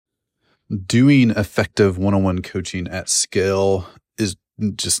Doing effective one-on-one coaching at scale is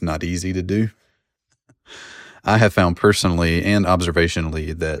just not easy to do. I have found personally and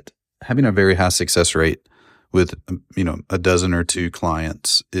observationally that having a very high success rate with, a dozen or two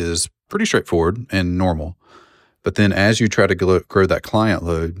clients is pretty straightforward and normal. But then as you try to grow that client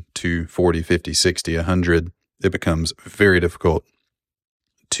load to 40, 50, 60, 100, it becomes very difficult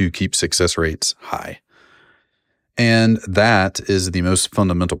to keep success rates high. And that is the most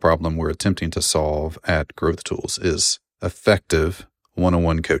fundamental problem we're attempting to solve at Growth Tools is effective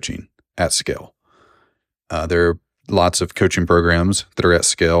one-on-one coaching at scale. There are lots of coaching programs that are at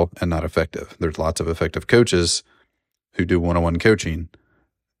scale and not effective. There's lots of effective coaches who do one-on-one coaching.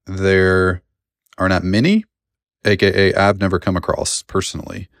 There are not many, aka I've never come across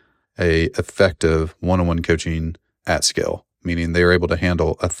personally a effective one-on-one coaching at scale, meaning they're able to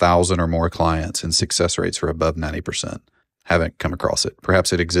handle 1,000 or more clients and success rates are above 90%. Haven't come across it.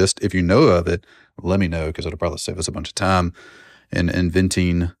 Perhaps it exists. If you know of it, let me know because it'll probably save us a bunch of time in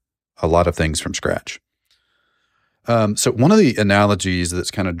inventing a lot of things from scratch. So one of the analogies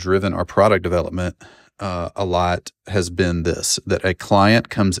that's kind of driven our product development a lot has been this, that a client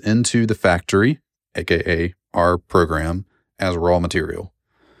comes into the factory, aka our program, as raw material.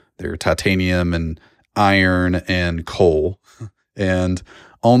 They're titanium and iron and coal. And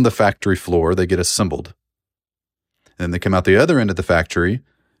on the factory floor, they get assembled. And they come out the other end of the factory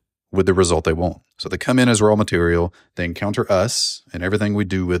with the result they want. So they come in as raw material, they encounter us and everything we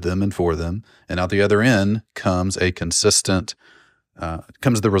do with them and for them. And out the other end comes a consistent,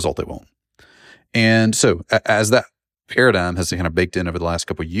 comes the result they want. And so as that paradigm has kind of baked in over the last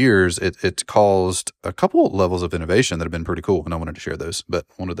couple of years, it's caused a couple levels of innovation that have been pretty cool. And I wanted to share those, but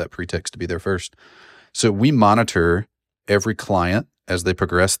wanted that pretext to be there first. So we monitor every client as they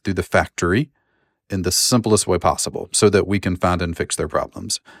progress through the factory in the simplest way possible so that we can find and fix their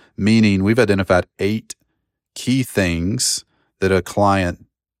problems. Meaning we've identified 8 key things that a client,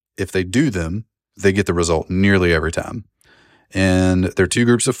 if they do them, they get the result nearly every time. And there are 2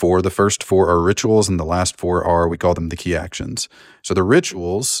 groups of 4. The first 4 are rituals and the last 4 are, we call them the key actions. So the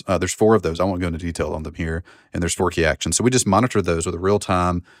rituals, there's 4 of those. I won't go into detail on them here. And there's 4 key actions. So we just monitor those with a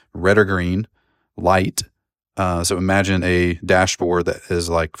real-time red or green light. So imagine a dashboard that is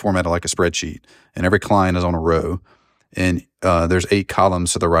like formatted like a spreadsheet and every client is on a row and there's 8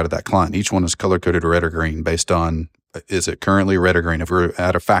 columns to the right of that client. Each one is color-coded red or green based on, is it currently red or green? If we're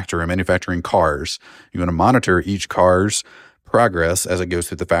at a factory manufacturing cars, you want to monitor each car's progress as it goes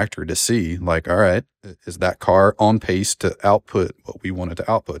through the factory to see like, all right, is that car on pace to output what we want it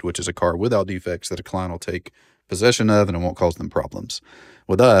to output, which is a car without defects that a client will take possession of and it won't cause them problems.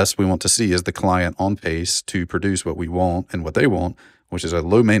 With us, we want to see is the client on pace to produce what we want and what they want, which is a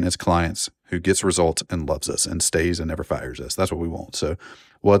low maintenance client who gets results and loves us and stays and never fires us. That's what we want. So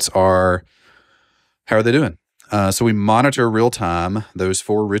how are they doing? So we monitor real time those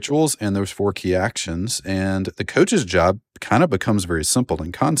 4 rituals and those 4 key actions. And the coach's job kind of becomes very simple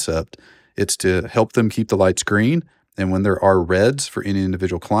in concept. It's to help them keep the lights green. And when there are reds for any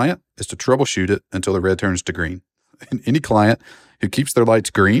individual client, is to troubleshoot it until the red turns to green. And any client who keeps their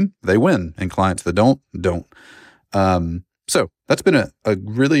lights green, they win. And clients that don't. So that's been a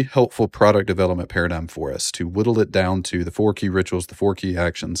really helpful product development paradigm for us to whittle it down to the 4 key rituals, the 4 key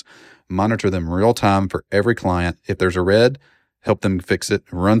actions, monitor them real time for every client. If there's a red, help them fix it,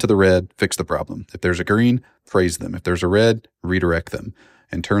 run to the red, fix the problem. If there's a green, praise them. If there's a red, redirect them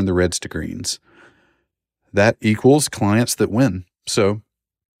and turn the reds to greens. That equals clients that win. So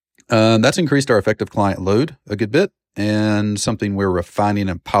that's increased our effective client load a good bit and something we're refining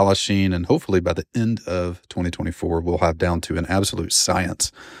and polishing. And hopefully by the end of 2024, we'll have down to an absolute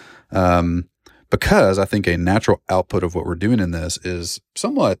science. Because I think a natural output of what we're doing in this is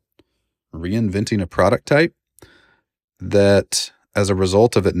somewhat reinventing a product type that as a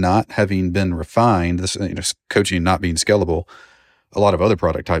result of it not having been refined, this coaching not being scalable, a lot of other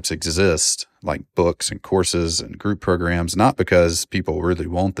product types exist, like books and courses and group programs, not because people really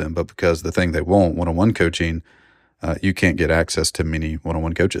want them, but because the thing they want, one-on-one coaching, you can't get access to many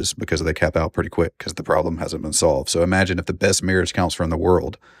one-on-one coaches because they cap out pretty quick because the problem hasn't been solved. So imagine if the best marriage counselor in the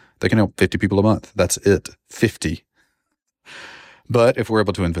world, they can help 50 people a month. That's it, 50. But if we're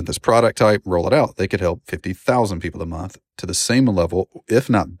able to invent this product type, roll it out, they could help 50,000 people a month to the same level, if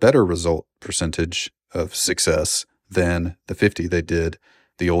not better result percentage of success than the 50 they did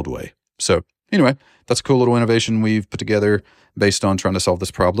the old way. So anyway, that's a cool little innovation we've put together based on trying to solve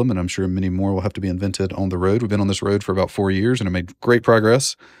this problem. And I'm sure many more will have to be invented on the road. We've been on this road for about 4 years and have made great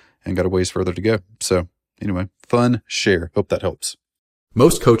progress and got a ways further to go. So anyway, fun share. Hope that helps.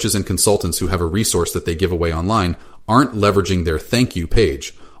 Most coaches and consultants who have a resource that they give away online aren't leveraging their thank you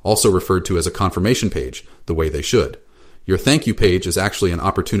page. also referred to as a confirmation page, the way they should. Your thank you page is actually an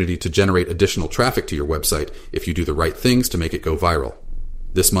opportunity to generate additional traffic to your website if you do the right things to make it go viral.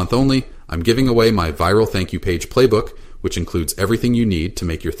 This month only, I'm giving away my Viral Thank You Page Playbook, which includes everything you need to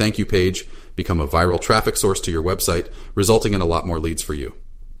make your thank you page become a viral traffic source to your website, resulting in a lot more leads for you.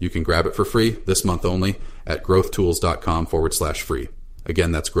 You can grab it for free this month only at growthtools.com/free.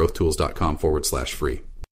 Again, that's growthtools.com/free.